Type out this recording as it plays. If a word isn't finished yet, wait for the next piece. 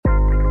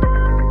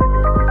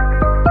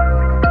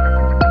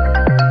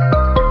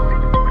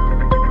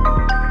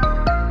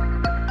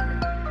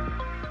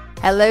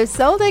Hello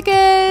Soul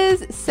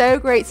Diggers! So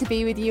great to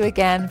be with you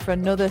again for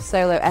another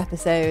solo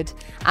episode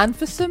and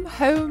for some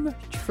home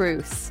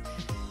truths.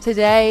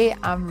 Today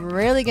I'm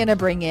really going to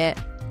bring it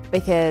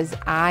because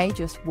I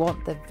just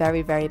want the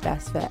very, very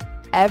best for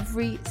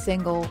every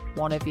single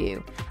one of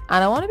you.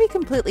 And I want to be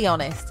completely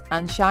honest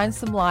and shine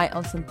some light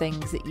on some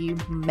things that you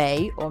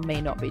may or may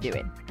not be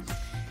doing.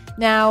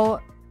 Now,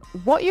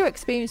 what you're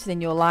experiencing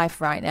in your life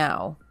right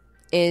now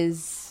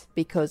is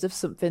because of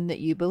something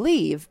that you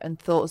believe and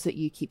thoughts that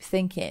you keep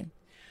thinking.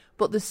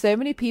 But there's so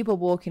many people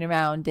walking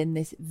around in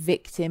this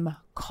victim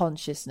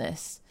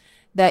consciousness.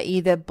 They're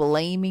either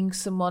blaming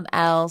someone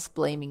else,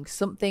 blaming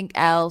something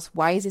else.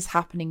 Why is this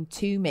happening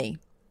to me?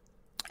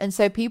 And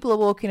so people are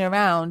walking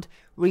around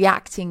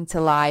reacting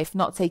to life,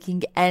 not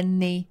taking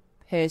any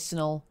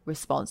personal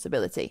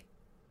responsibility.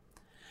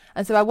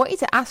 And so I want you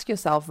to ask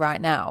yourself right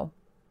now,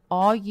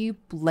 are you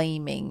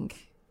blaming?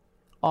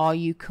 Are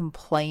you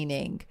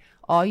complaining?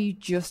 Are you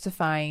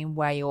justifying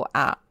where you're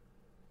at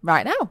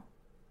right now?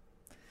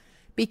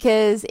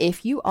 Because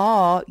if you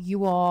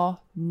are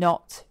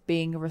not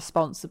being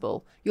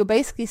responsible. You're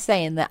basically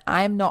saying that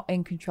I'm not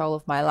in control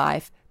of my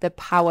life. The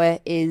power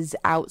is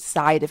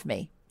outside of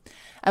me.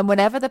 And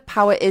whenever the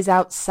power is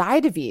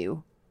outside of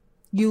you,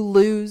 you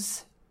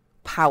lose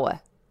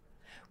power.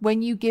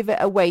 When you give it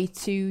away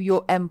to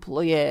your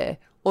employer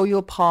or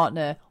your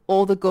partner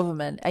or the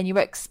government and you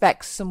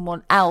expect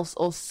someone else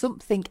or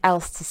something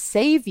else to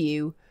save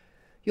you,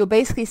 you're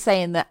basically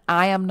saying that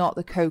I am not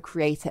the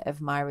co-creator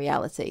of my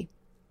reality.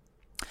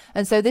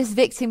 And so this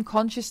victim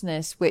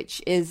consciousness,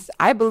 which is,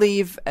 I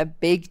believe, a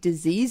big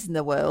disease in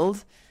the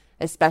world,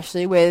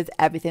 especially with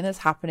everything that's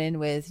happening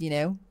with,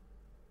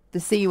 the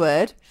C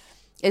word,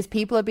 is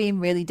people are being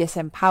really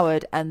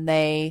disempowered and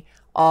they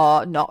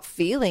are not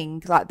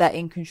feeling like they're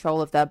in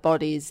control of their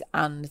bodies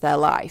and their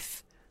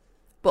life.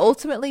 But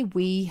ultimately,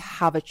 we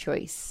have a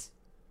choice.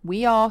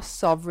 We are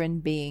sovereign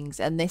beings,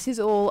 and this is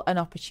all an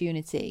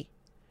opportunity,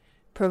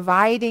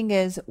 providing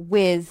us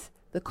with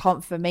the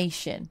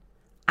confirmation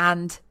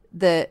and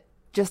the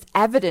just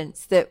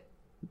evidence that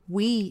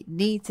we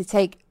need to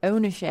take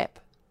ownership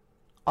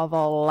of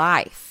our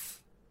life.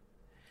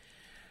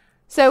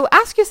 So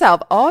ask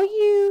yourself, are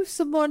you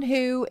someone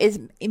who is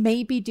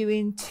maybe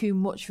doing too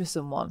much for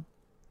someone?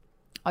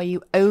 Are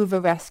you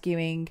over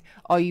rescuing?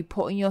 Are you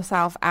putting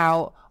yourself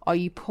out? Are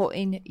you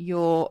putting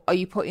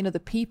other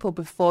people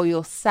before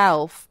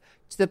yourself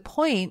to the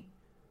point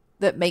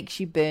that makes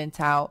you burnt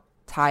out,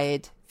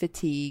 tired,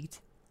 fatigued?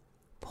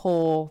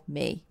 Poor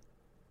me.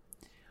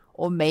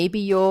 Or maybe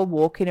you're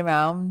walking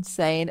around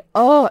saying,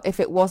 oh, if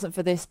it wasn't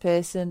for this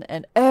person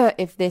and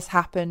if this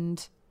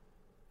happened,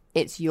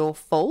 it's your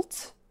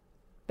fault.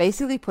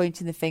 Basically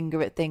pointing the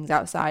finger at things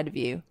outside of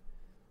you.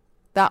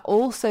 That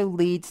also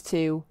leads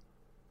to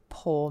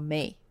poor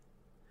me.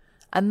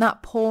 And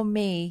that poor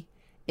me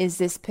is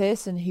this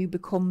person who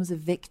becomes a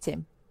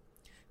victim,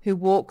 who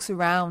walks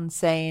around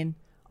saying,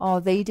 oh,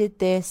 they did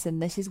this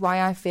and this is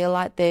why I feel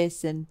like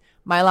this and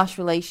my last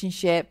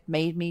relationship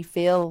made me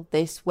feel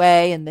this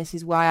way and this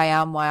is why I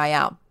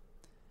am.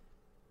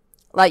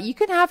 Like, you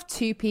can have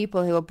two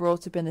people who are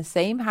brought up in the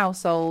same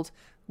household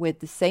with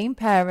the same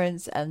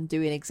parents and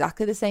doing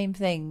exactly the same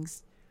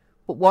things,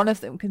 but one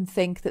of them can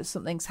think that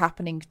something's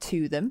happening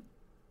to them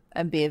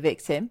and be a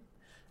victim,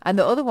 and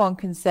the other one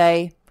can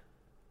say,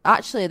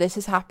 actually, this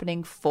is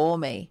happening for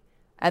me,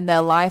 and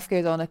their life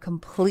goes on a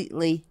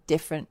completely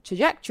different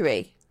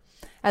trajectory.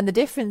 And the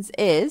difference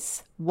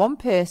is one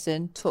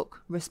person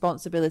took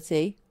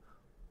responsibility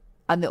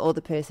and the other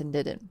person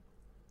didn't.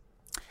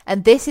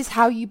 And this is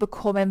how you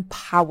become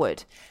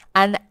empowered.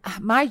 And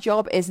my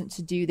job isn't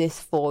to do this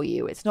for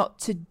you. It's not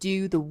to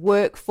do the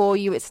work for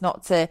you.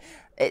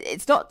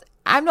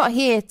 I'm not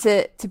here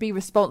to be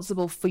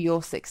responsible for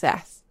your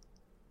success.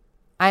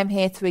 I'm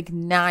here to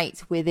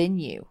ignite within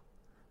you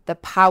the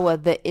power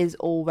that is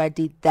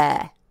already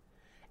there.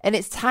 And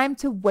it's time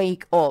to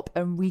wake up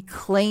and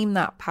reclaim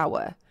that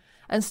power.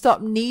 And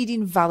stop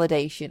needing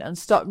validation and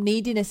stop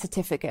needing a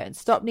certificate and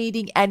stop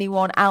needing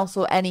anyone else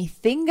or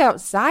anything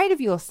outside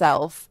of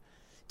yourself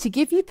to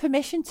give you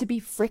permission to be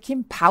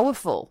freaking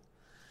powerful.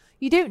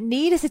 You don't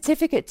need a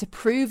certificate to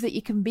prove that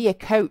you can be a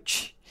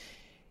coach.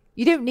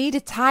 You don't need a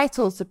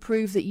title to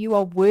prove that you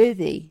are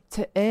worthy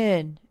to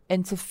earn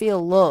and to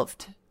feel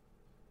loved.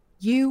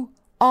 You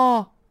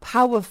are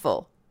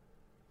powerful.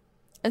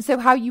 And so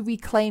how you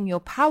reclaim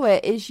your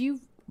power is you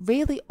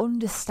really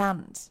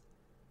understand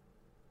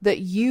that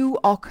you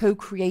are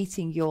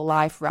co-creating your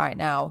life right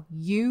now.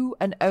 You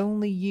and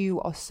only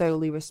you are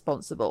solely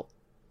responsible.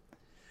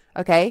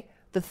 Okay?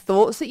 The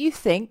thoughts that you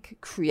think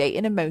create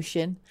an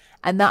emotion,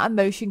 and that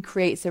emotion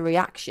creates a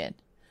reaction.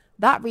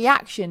 That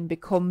reaction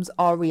becomes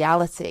our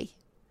reality.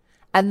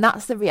 And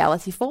that's the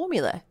reality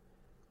formula.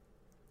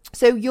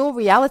 So your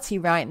reality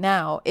right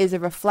now is a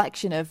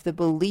reflection of the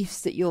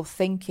beliefs that you're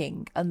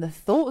thinking and the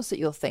thoughts that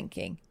you're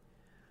thinking,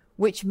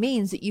 which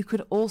means that you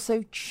could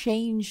also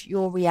change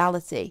your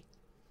reality.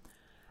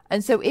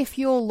 And so if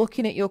you're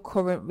looking at your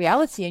current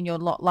reality and you're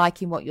not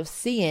liking what you're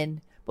seeing,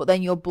 but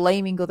then you're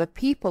blaming other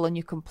people and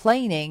you're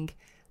complaining,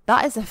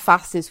 that is the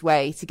fastest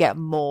way to get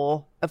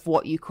more of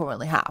what you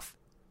currently have,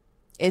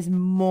 is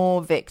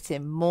more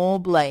victim, more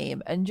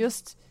blame, and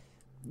just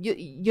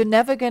you're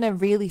never going to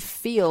really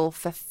feel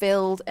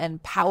fulfilled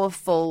and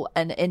powerful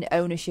and in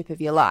ownership of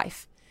your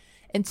life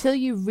until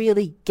you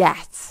really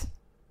get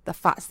the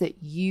fact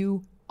that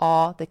you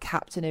are the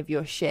captain of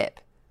your ship.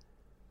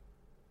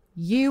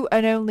 You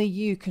and only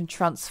you can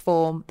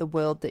transform the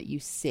world that you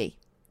see.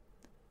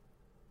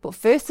 But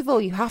first of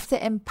all, you have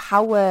to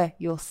empower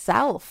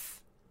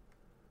yourself.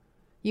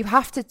 You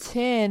have to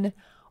turn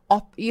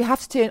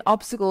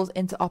obstacles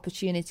into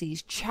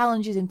opportunities,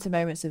 challenges into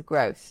moments of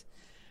growth.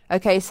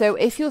 Okay, so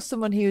if you're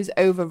someone who's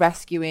over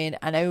rescuing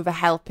and over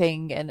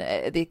helping and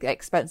at the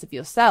expense of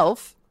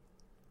yourself,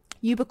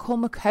 you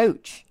become a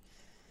coach.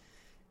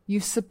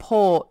 You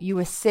support, you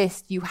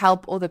assist, you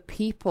help other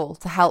people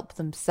to help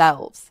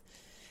themselves.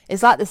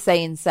 It's like the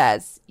saying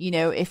says,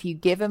 if you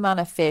give a man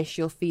a fish,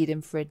 you'll feed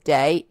him for a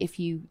day. If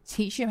you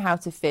teach him how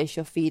to fish,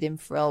 you'll feed him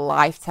for a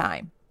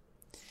lifetime.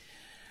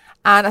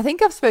 And I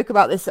think I've spoke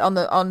about this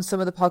on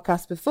some of the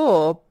podcasts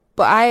before,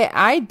 but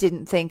I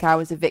didn't think I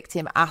was a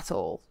victim at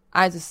all.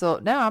 I just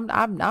thought, no,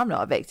 I'm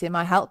not a victim.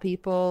 I help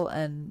people,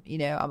 and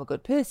I'm a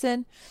good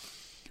person.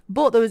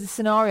 But there was a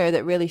scenario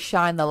that really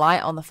shined the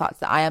light on the fact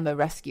that I am a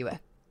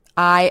rescuer.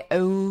 I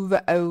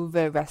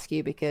over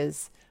rescue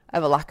because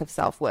of a lack of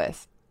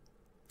self-worth.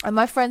 And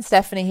my friend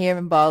Stephanie here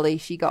in Bali,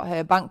 she got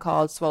her bank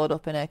card swallowed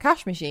up in her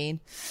cash machine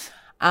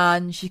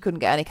and she couldn't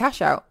get any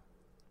cash out.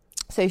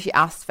 So she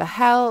asked for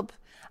help,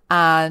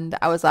 and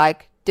I was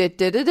like,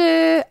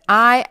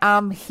 I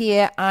am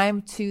here.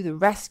 I'm to the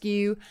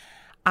rescue.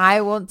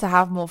 I want to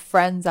have more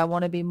friends. I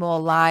want to be more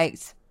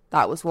liked.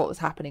 That was what was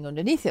happening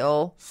underneath it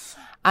all.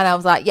 And I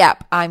was like,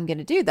 yep, I'm going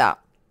to do that.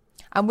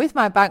 And with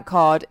my bank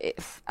card,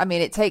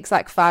 it takes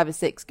like 5 or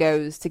 6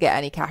 goes to get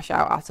any cash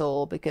out at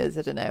all, because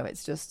I don't know,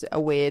 it's just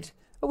a weird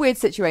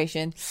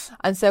situation.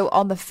 And so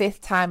on the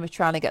 5th time of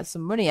trying to get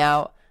some money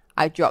out,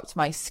 I dropped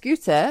my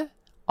scooter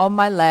on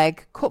my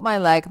leg, cut my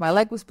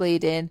leg was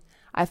bleeding.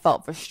 I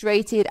felt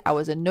frustrated. I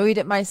was annoyed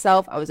at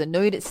myself. I was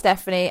annoyed at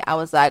Stephanie. I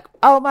was like,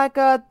 oh my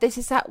God,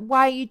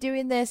 why are you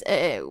doing this?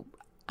 And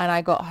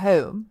I got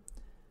home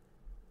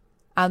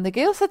and the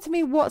girl said to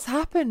me, what's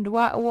happened?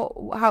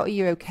 How are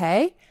you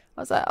okay?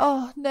 I was like,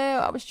 oh no,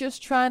 I was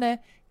just trying to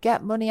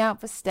get money out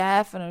for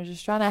Steph and I was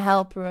just trying to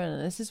help her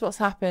and this is what's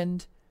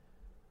happened.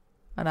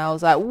 And I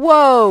was like,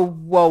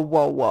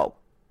 whoa.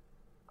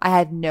 I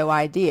had no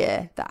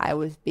idea that I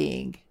was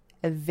being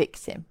a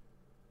victim.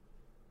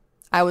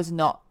 I was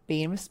not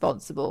being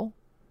responsible.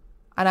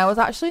 And I was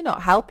actually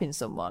not helping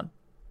someone.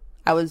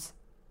 I was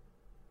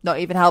not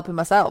even helping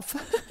myself.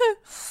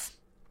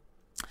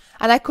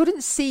 And I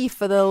couldn't see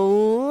for the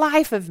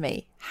life of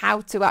me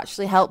how to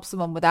actually help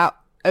someone without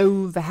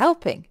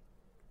over-helping.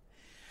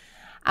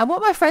 And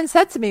what my friend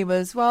said to me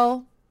was,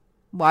 well,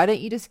 why don't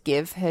you just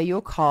give her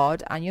your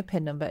card and your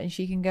PIN number and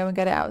she can go and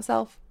get it out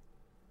herself?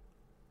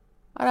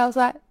 And I was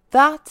like,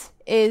 that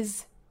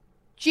is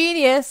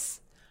genius.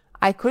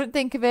 I couldn't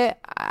think of it.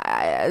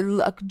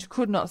 I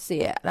could not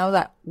see it. And I was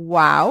like,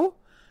 wow,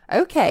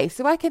 okay,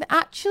 so I can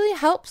actually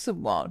help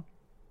someone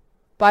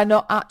by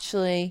not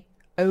actually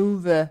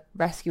over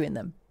rescuing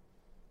them.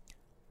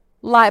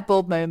 Light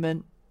bulb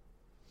moment.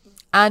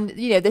 And,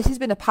 this has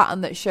been a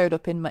pattern that showed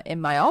up in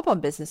my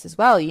Arbonne business as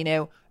well,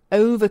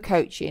 over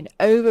coaching,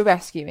 over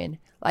rescuing,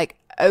 like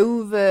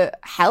over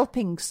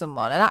helping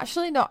someone and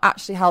actually not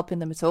actually helping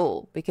them at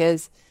all.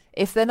 Because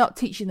if they're not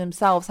teaching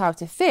themselves how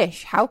to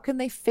fish, how can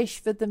they fish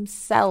for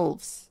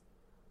themselves?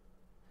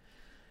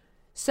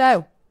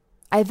 So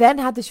I then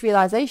had this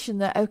realization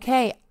that,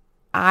 okay,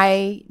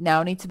 I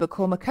now need to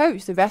become a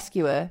coach. The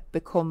rescuer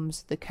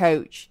becomes the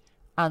coach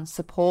and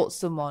supports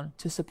someone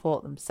to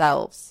support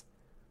themselves.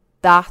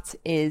 That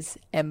is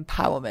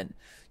empowerment.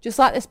 Just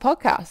like this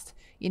podcast,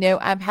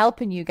 I'm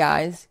helping you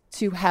guys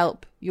to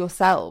help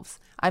yourselves.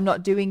 I'm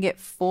not doing it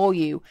for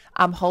you.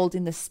 I'm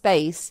holding the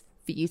space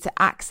for you to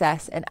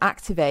access and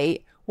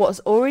activate what's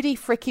already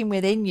freaking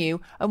within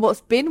you and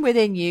what's been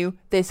within you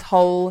this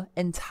whole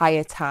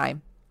entire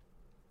time.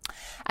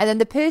 And then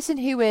the person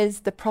who is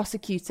the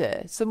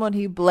prosecutor, someone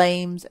who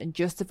blames and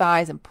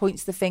justifies and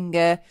points the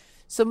finger,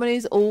 someone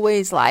who's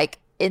always like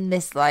in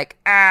this like,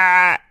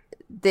 why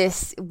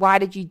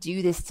did you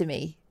do this to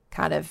me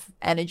kind of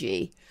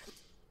energy.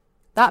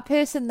 That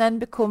person then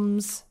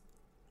becomes,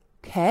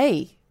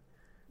 okay,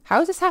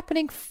 how is this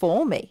happening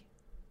for me?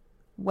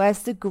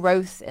 Where's the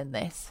growth in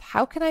this?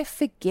 How can I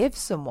forgive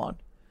someone?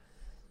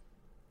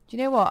 Do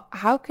you know what?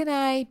 How can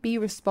I be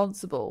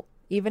responsible,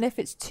 even if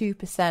it's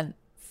 2%?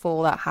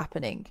 For that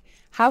happening?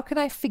 How can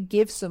I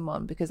forgive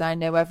someone because I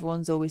know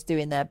everyone's always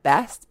doing their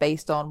best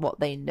based on what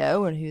they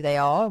know and who they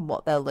are and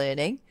what they're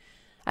learning?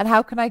 And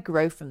how can I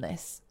grow from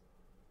this?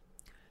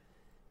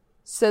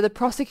 So the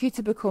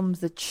prosecutor becomes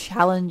the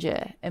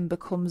challenger and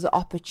becomes the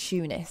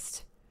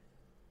opportunist.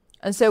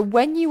 And so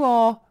when you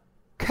are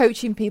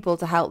coaching people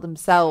to help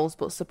themselves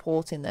but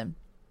supporting them,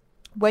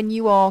 when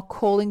you are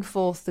calling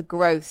forth the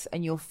growth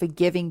and you're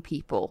forgiving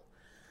people,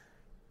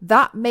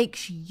 that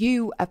makes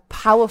you a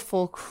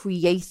powerful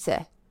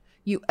creator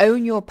You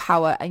own your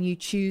power and you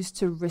choose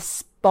to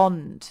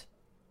respond,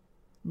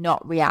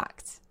 not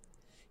react.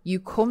 You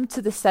come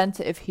to the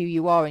center of who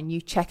you are and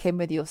you check in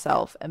with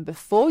yourself. And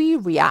before you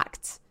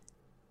react,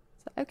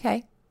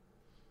 okay,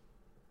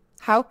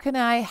 how can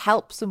I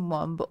help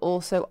someone but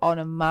also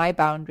honor my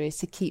boundaries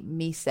to keep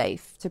me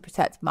safe, to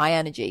protect my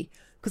energy?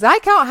 Because I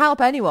can't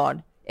help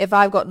anyone if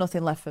I've got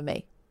nothing left for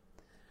me.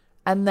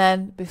 And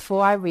then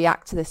before I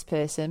react to this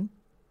person,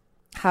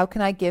 how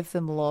can I give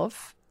them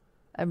love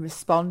and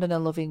respond in a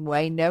loving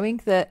way,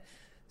 knowing that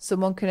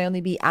someone can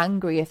only be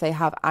angry if they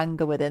have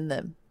anger within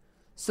them.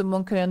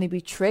 Someone can only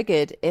be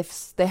triggered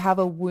if they have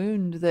a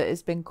wound that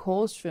has been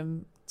caused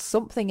from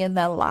something in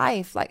their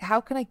life. Like,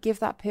 how can I give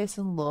that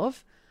person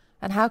love?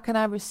 And how can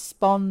I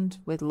respond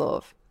with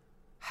love?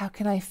 How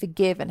can I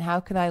forgive? And how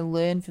can I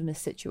learn from this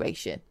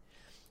situation?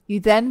 You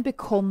then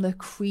become the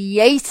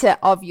creator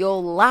of your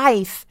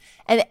life.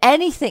 And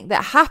anything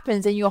that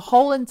happens in your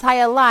whole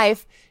entire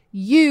life,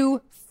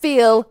 you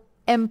feel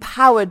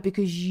empowered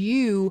because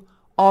you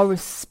are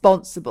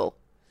responsible.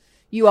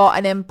 You are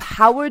an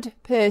empowered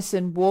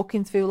person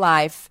walking through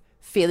life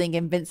feeling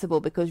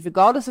invincible, because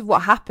regardless of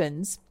what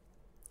happens,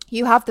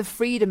 you have the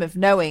freedom of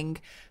knowing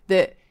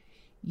that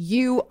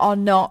you are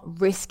not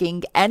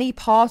risking any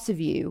part of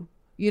you.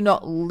 You're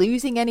not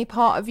losing any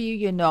part of you.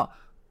 You're not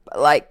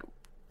like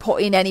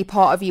putting any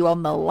part of you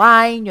on the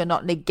line. You're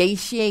not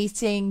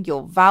negotiating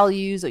your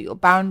values or your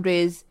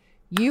boundaries.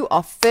 You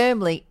are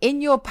firmly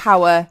in your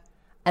power,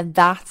 and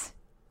that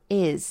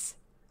is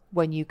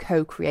when you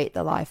co-create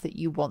the life that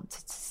you want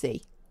to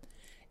see.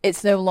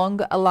 It's no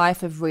longer a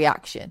life of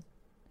reaction.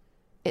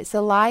 It's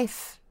a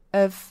life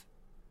of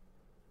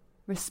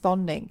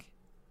responding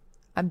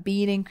and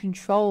being in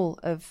control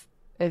of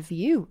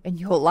you and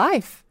your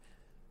life,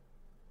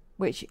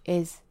 which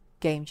is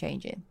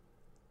game-changing.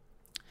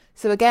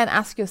 So again,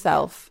 ask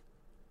yourself,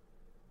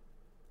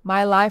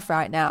 my life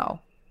right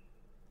now,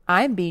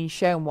 I'm being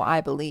shown what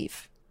I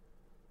believe.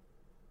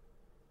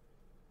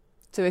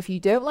 So if you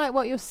don't like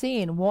what you're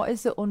seeing, what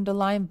is the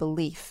underlying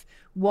belief?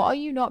 What are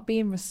you not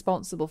being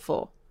responsible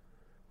for?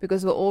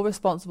 Because we're all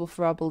responsible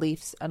for our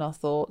beliefs and our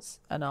thoughts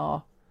and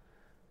our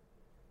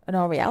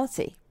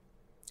reality.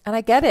 And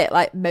I get it,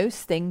 like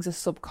most things are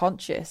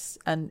subconscious,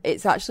 and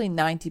it's actually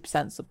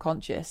 90%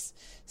 subconscious.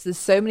 So there's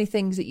so many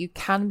things that you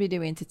can be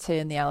doing to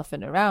turn the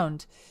elephant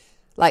around,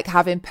 like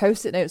having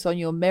post-it notes on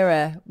your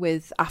mirror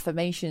with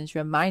affirmations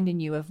reminding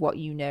you of what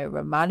you know,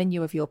 reminding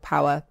you of your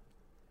power.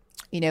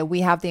 You know,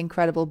 we have the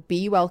incredible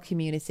Be Well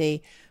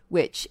community,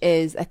 which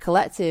is a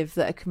collective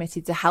that are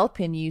committed to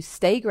helping you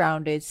stay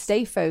grounded,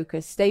 stay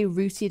focused, stay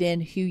rooted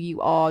in who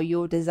you are,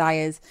 your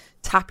desires,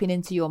 tapping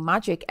into your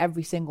magic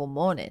every single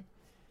morning.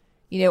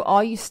 You know,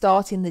 are you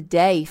starting the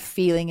day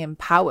feeling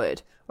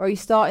empowered? Or are you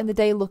starting the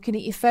day looking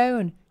at your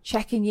phone,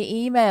 checking your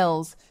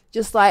emails,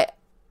 just like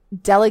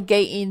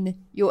delegating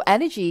your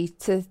energy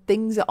to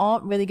things that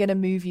aren't really going to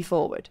move you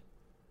forward?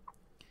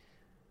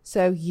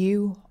 So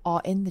you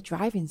are in the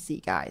driving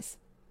seat, guys.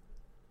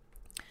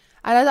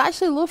 And I'd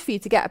actually love for you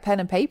to get a pen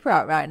and paper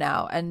out right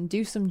now and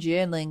do some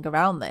journaling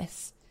around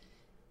this.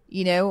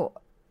 You know,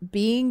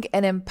 being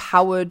an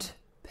empowered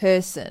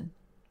person,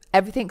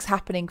 everything's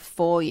happening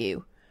for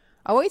you.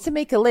 I want you to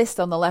make a list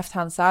on the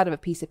left-hand side of a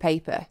piece of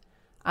paper.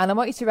 And I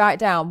want you to write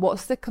down,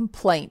 what's the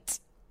complaint?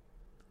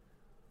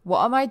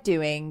 What am I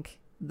doing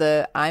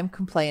that I'm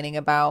complaining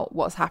about?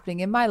 What's happening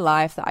in my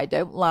life that I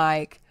don't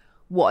like?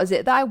 What is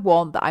it that I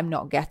want that I'm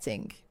not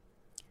getting?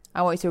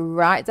 I want you to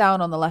write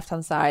down on the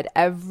left-hand side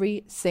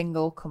every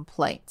single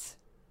complaint.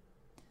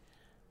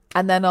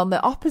 And then on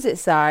the opposite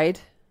side,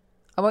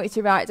 I want you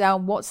to write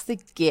down, what's the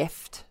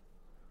gift?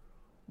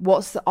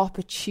 What's the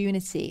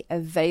opportunity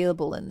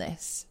available in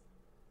this?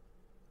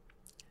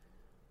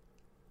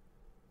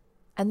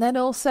 And then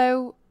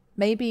also,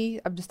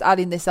 maybe I'm just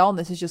adding this on,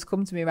 this has just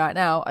come to me right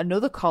now,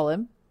 another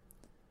column.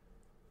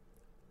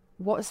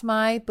 What's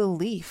my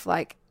belief?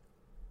 Like,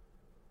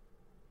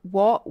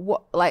 what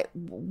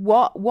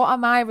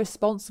am I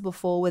responsible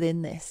for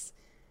within this?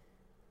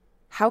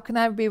 How can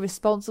I be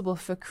responsible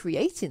for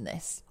creating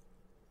this?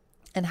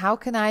 And how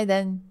can I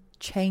then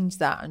change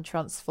that and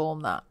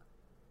transform that?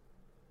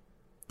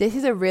 This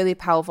is a really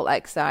powerful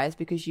exercise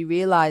because you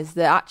realize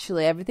that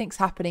actually everything's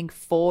happening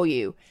for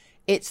you.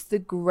 It's the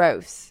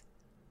growth.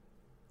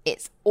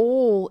 It's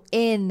all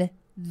in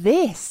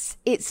this.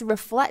 It's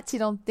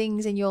reflected on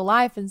things in your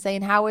life and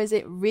saying, how is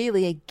it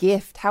really a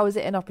gift? How is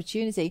it an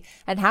opportunity?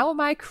 And how am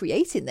I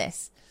creating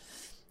this?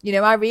 You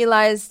know, I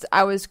realized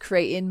I was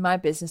creating my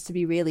business to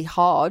be really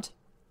hard.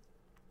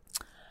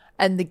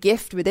 And the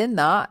gift within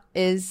that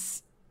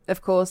is,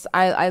 of course,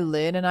 I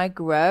learn and I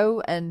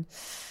grow, and,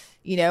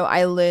 you know,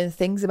 I learn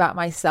things about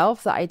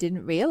myself that I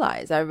didn't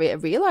realize. I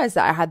realized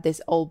that I had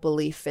this old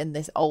belief in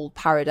this old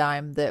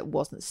paradigm that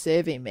wasn't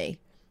serving me.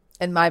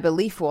 And my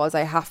belief was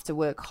I have to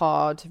work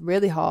hard,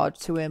 really hard,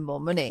 to earn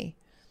more money.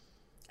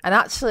 And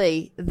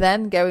actually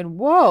then going,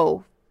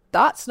 whoa,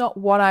 that's not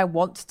what I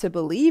want to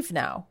believe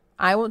now.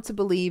 I want to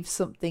believe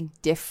something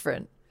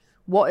different.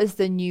 What is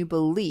the new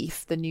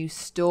belief, the new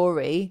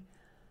story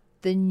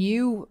the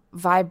new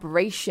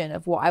vibration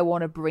of what I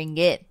want to bring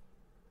in,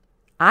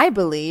 I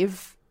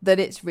believe that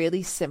it's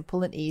really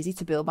simple and easy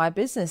to build my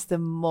business. The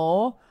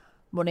more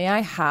money I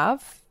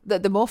have,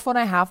 the more fun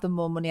I have, the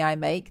more money I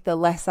make. The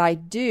less I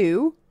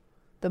do,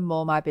 the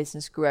more my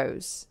business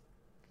grows.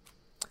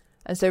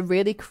 And so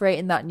really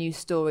creating that new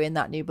story and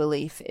that new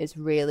belief is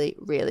really,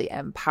 really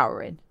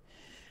empowering.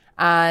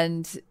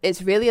 And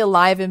it's really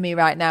alive in me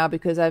right now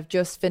because I've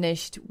just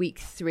finished week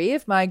 3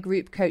 of my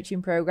group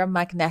coaching program,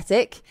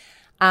 Magnetic.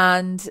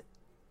 And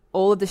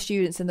all of the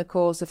students in the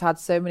course have had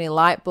so many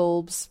light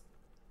bulbs,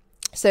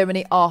 so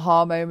many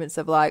aha moments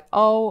of like,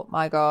 oh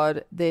my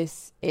God,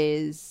 this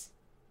is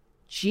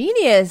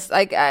genius.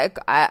 Like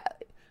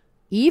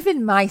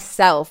even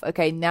myself,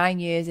 9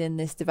 years in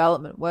this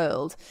development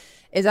world,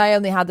 is I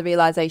only had the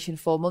realization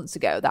 4 months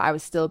ago that I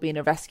was still being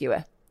a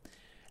rescuer.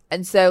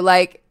 And so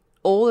like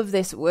all of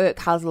this work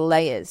has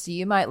layers. So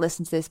you might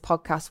listen to this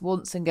podcast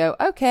once and go,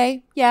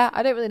 okay, yeah,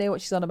 I don't really know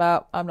what she's on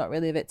about. I'm not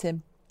really a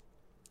victim.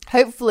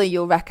 Hopefully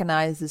you'll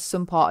recognize there's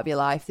some part of your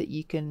life that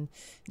you can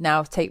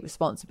now take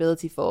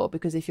responsibility for,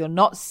 because if you're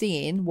not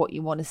seeing what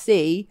you want to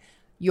see,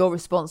 you're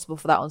responsible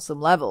for that on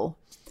some level.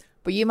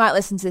 But you might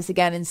listen to this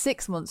again in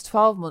 6 months,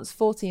 12 months,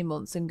 14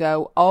 months and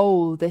go,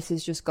 oh, this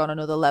has just gone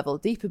another level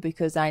deeper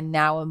because I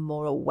now am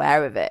more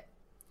aware of it.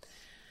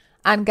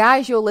 And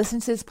guys, you're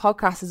listening to this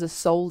podcast as a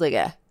soul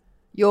digger.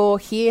 You're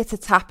here to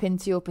tap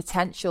into your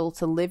potential,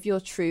 to live your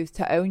truth,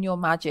 to own your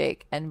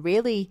magic, and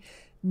really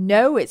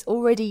know it's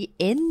already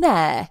in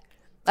there.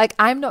 Like,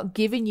 I'm not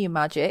giving you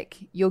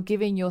magic. You're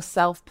giving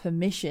yourself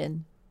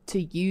permission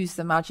to use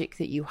the magic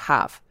that you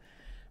have.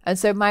 And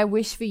so my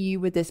wish for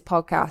you with this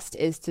podcast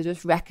is to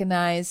just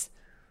recognize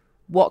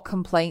what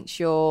complaints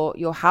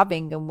you're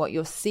having and what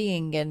you're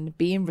seeing, and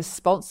being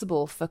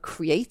responsible for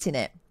creating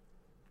it.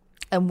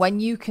 And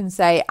when you can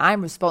say,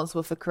 I'm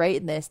responsible for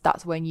creating this,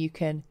 that's when you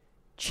can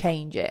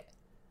change it,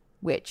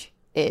 which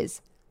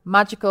is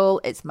magical,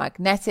 it's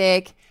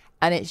magnetic,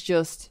 and it's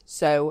just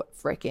so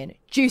freaking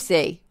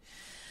juicy.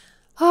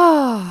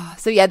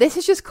 So yeah, this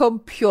has just come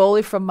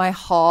purely from my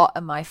heart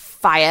and my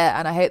fire,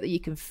 and I hope that you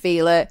can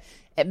feel it.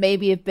 It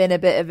maybe have been a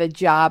bit of a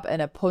jab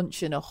and a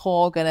punch and a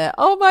hug and a,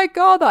 oh my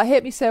God, that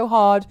hit me so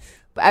hard.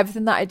 But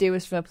everything that I do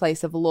is from a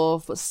place of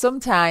love. But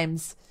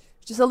sometimes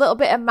just a little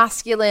bit of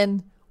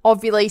masculine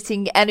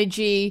ovulating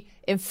energy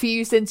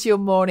infused into your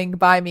morning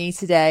by me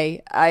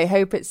today. I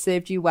hope it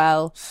served you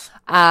well.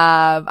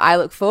 I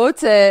look forward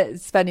to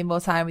spending more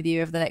time with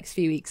you over the next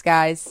few weeks,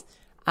 guys,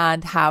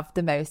 and have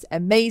the most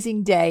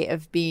amazing day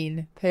of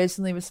being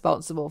personally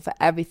responsible for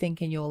everything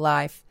in your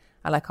life.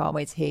 And I can't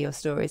wait to hear your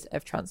stories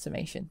of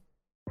transformation.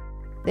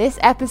 This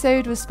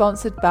episode was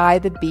sponsored by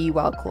the Be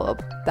Well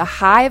Club, the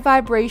high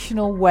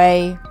vibrational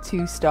way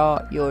to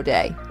start your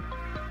day.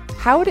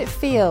 How would it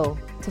feel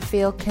to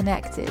feel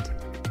connected,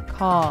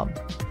 calm,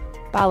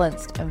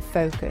 balanced and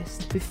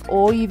focused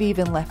before you've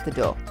even left the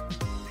door?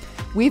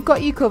 We've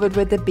got you covered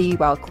with the Be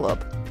Well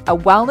Club, a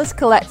wellness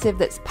collective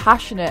that's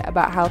passionate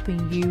about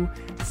helping you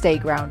stay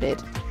grounded.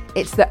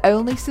 It's the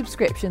only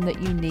subscription that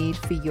you need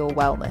for your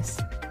wellness.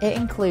 It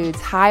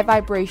includes high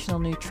vibrational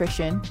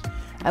nutrition,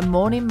 a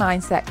morning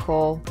mindset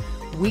call,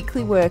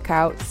 weekly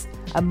workouts,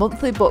 a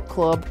monthly book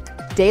club,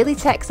 daily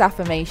text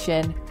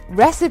affirmation,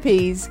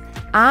 recipes,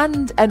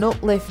 and an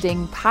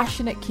uplifting,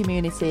 passionate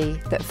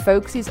community that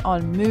focuses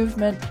on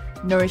movement,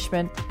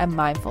 nourishment, and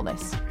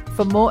mindfulness.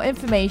 For more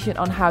information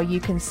on how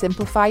you can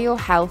simplify your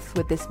health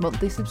with this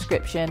monthly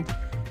subscription,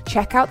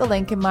 check out the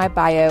link in my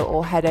bio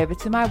or head over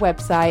to my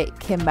website,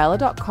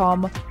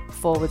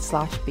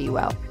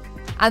 kimmela.com/bewell.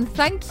 And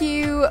thank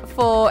you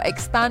for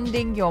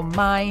expanding your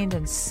mind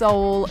and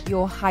soul.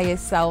 Your higher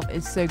self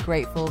is so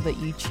grateful that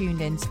you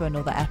tuned in to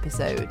another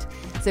episode.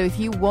 So if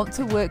you want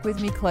to work with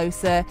me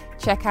closer,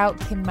 check out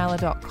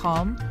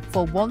kimmela.com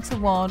for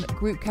one-to-one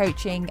group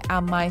coaching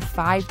and my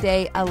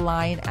 5-day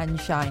Align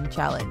and Shine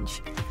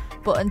challenge.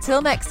 But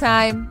until next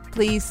time,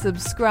 please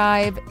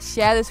subscribe,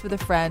 share this with a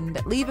friend,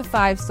 leave a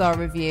 5-star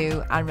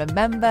review, and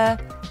remember,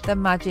 the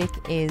magic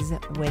is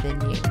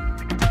within you.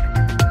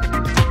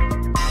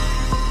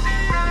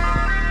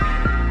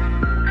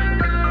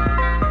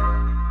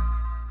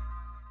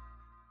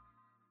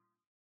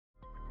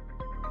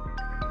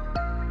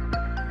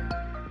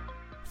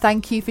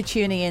 Thank you for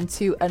tuning in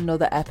to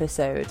another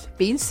episode.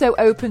 Being so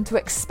open to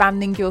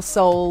expanding your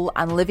soul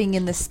and living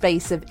in the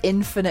space of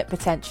infinite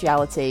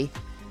potentiality,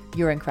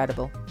 you're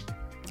incredible.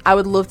 I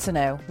would love to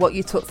know what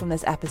you took from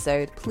this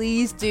episode.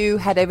 Please do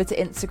head over to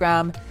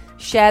Instagram,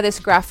 share this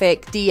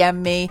graphic,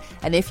 DM me,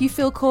 and if you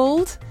feel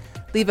called,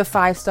 leave a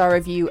 5-star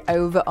review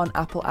over on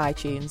Apple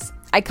iTunes.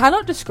 I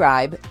cannot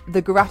describe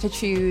the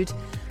gratitude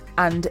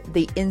and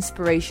the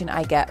inspiration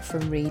I get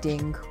from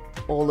reading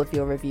all of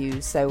your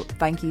reviews. So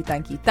thank you.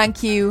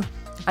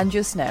 And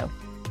just know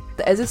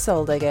that as a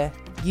soul digger,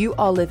 you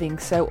are living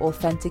so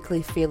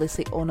authentically,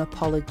 fearlessly,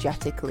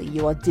 unapologetically.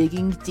 You are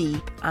digging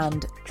deep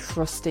and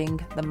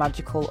trusting the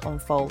magical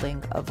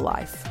unfolding of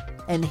life.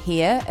 And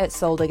here at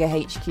Soul Digger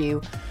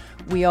HQ,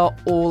 we are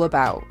all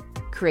about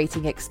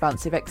creating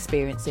expansive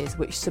experiences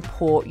which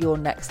support your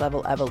next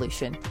level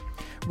evolution.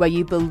 where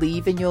you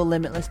believe in your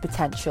limitless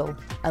potential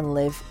and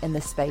live in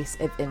the space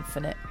of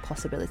infinite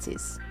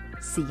possibilities.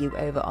 See you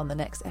over on the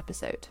next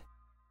episode.